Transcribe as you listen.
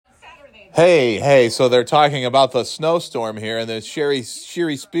Hey, so they're talking about the snowstorm here, and there's Sherry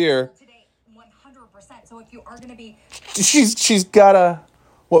Spear. Today, 100%. So if you are going to be She's got a,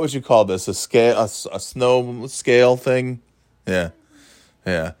 what would you call this? A scale, a snow scale thing? Yeah,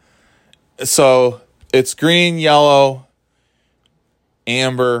 yeah. So it's green, yellow,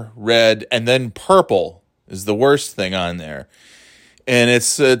 amber, red, and then purple is the worst thing on there. And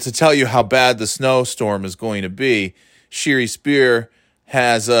it's to tell you how bad the snowstorm is going to be. Sherry Spear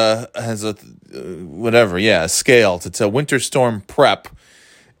has a whatever, yeah, a scale. It's a winter storm prep.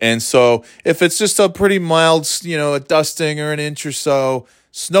 And so if it's just a pretty mild, a dusting or an inch or so,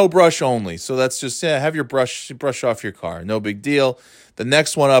 snow brush only. So that's just, have your brush off your car. No big deal. The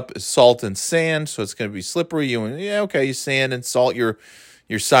next one up is salt and sand. So it's going to be slippery. You sand and salt your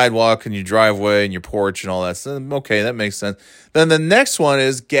sidewalk and your driveway and your porch and all that. So, okay, that makes sense. Then the next one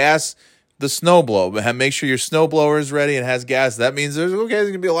is gas the snowblower. But make sure your snowblower is ready and has gas. That means there's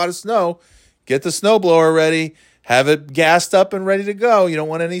going to be a lot of snow. Get the snowblower ready. Have it gassed up and ready to go. You don't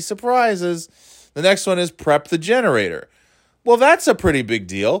want any surprises. The next one is prep the generator. Well, that's a pretty big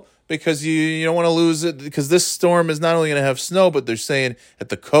deal because you don't want to lose it, because this storm is not only going to have snow, but they're saying at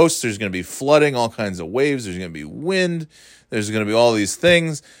the coast there's going to be flooding, all kinds of waves. There's going to be wind. There's going to be all these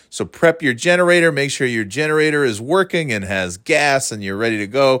things. So prep your generator. Make sure your generator is working and has gas and you're ready to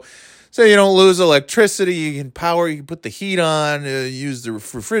go. So you don't lose electricity. You can put the heat on, use the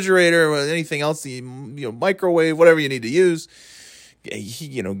refrigerator, or anything else, microwave, whatever you need to use.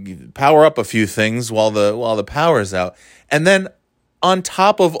 Power up a few things while the power is out. And then on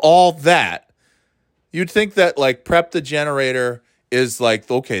top of all that, you'd think that prep the generator is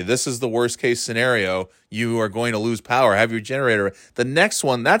okay, this is the worst case scenario. You are going to lose power. Have your generator. The next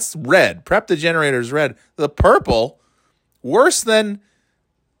one, that's red. Prep the generator is red. The purple, worse than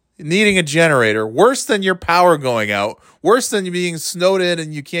needing a generator, worse than your power going out, worse than you being snowed in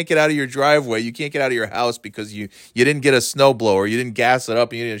and you can't get out of your driveway, you can't get out of your house because you didn't get a snowblower, you didn't gas it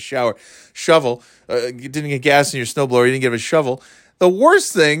up, you didn't get a shovel, you didn't get gas in your snowblower, you didn't get a shovel. The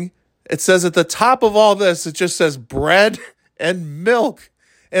worst thing, it says at the top of all this, it just says bread and milk.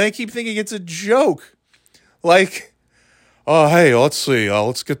 And I keep thinking it's a joke. Oh, hey, let's see,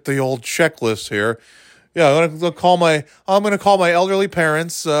 let's get the old checklist here. Yeah, I'm gonna call my elderly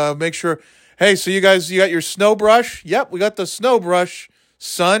parents. Make sure. Hey, so you got your snow brush? Yep, we got the snow brush,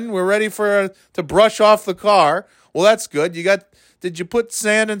 son. We're ready to brush off the car. Well, that's good. Did you put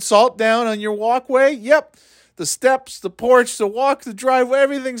sand and salt down on your walkway? Yep. The steps, the porch, the walk, the driveway,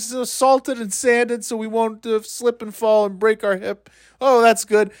 everything's salted and sanded so we won't slip and fall and break our hip. Oh, that's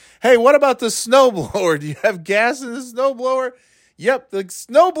good. Hey, what about the snowblower? Do you have gas in the snowblower? Yep, the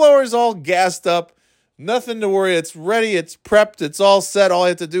snowblower's all gassed up. Nothing to worry. It's ready. It's prepped. It's all set. All I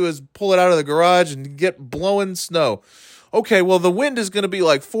have to do is pull it out of the garage and get blowing snow. Okay, well, the wind is going to be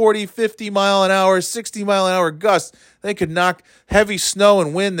 40, 50 mile an hour, 60 mile an hour gusts. They could knock heavy snow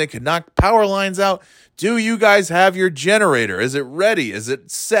and wind. They could knock power lines out. Do you guys have your generator? Is it ready? Is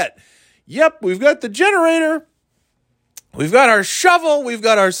it set? Yep, we've got the generator. We've got our shovel, we've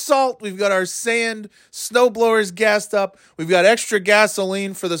got our salt, we've got our sand, snowblowers gassed up, we've got extra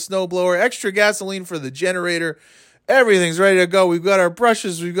gasoline for the snowblower, extra gasoline for the generator, everything's ready to go, we've got our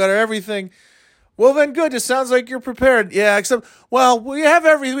brushes, we've got our everything. Well then good, it sounds like you're prepared. Yeah, except, we have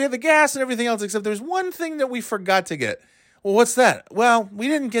the gas and everything else, except there's one thing that we forgot to get. Well, what's that? Well, we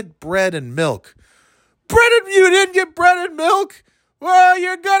didn't get bread and milk. You didn't get bread and milk? Well,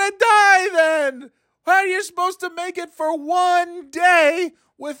 you're gonna die then! How are you supposed to make it for one day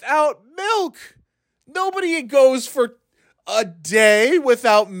without milk? Nobody goes for a day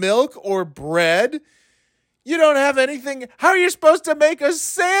without milk or bread. You don't have anything. How are you supposed to make a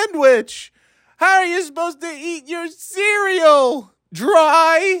sandwich? How are you supposed to eat your cereal?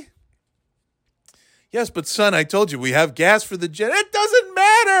 Dry? Yes, but son, I told you we have gas for the It doesn't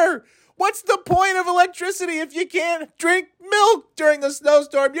matter. What's the point of electricity if you can't drink milk during a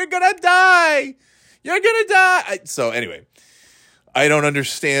snowstorm? You're going to die. You're going to die. So anyway, I don't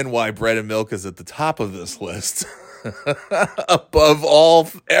understand why bread and milk is at the top of this list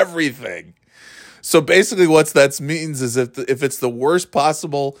above everything. So basically what that means is if it's the worst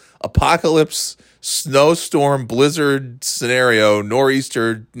possible apocalypse, snowstorm, blizzard scenario,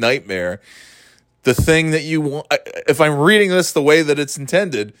 nor'easter nightmare, the thing that you want, if I'm reading this the way that it's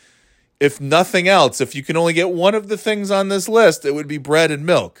intended, if nothing else, if you can only get one of the things on this list, it would be bread and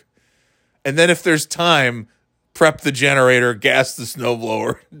milk. And then if there's time, prep the generator, gas the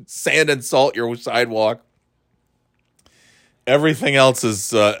snowblower, sand and salt your sidewalk. Everything else is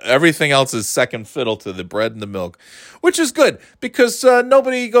second fiddle to the bread and the milk, which is good because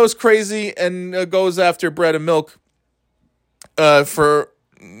nobody goes crazy and goes after bread and milk for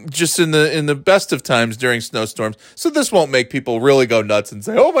just in the best of times during snowstorms. So this won't make people really go nuts and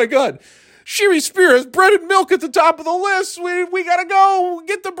say, "Oh my God, Sherry Spear has bread and milk at the top of the list. We gotta go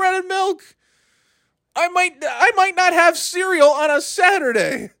get the bread and milk. I might not have cereal on a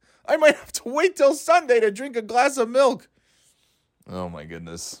Saturday. I might have to wait till Sunday to drink a glass of milk." Oh my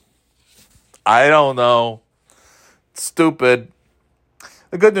goodness. I don't know. Stupid.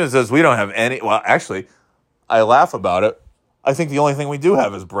 The good news is we don't have any. Well, actually, I laugh about it. I think the only thing we do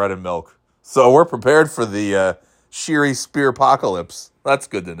have is bread and milk. So we're prepared for the Sherry Spear apocalypse. That's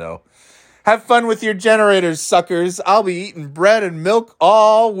good to know. Have fun with your generators, suckers. I'll be eating bread and milk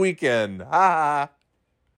all weekend. Ha ha.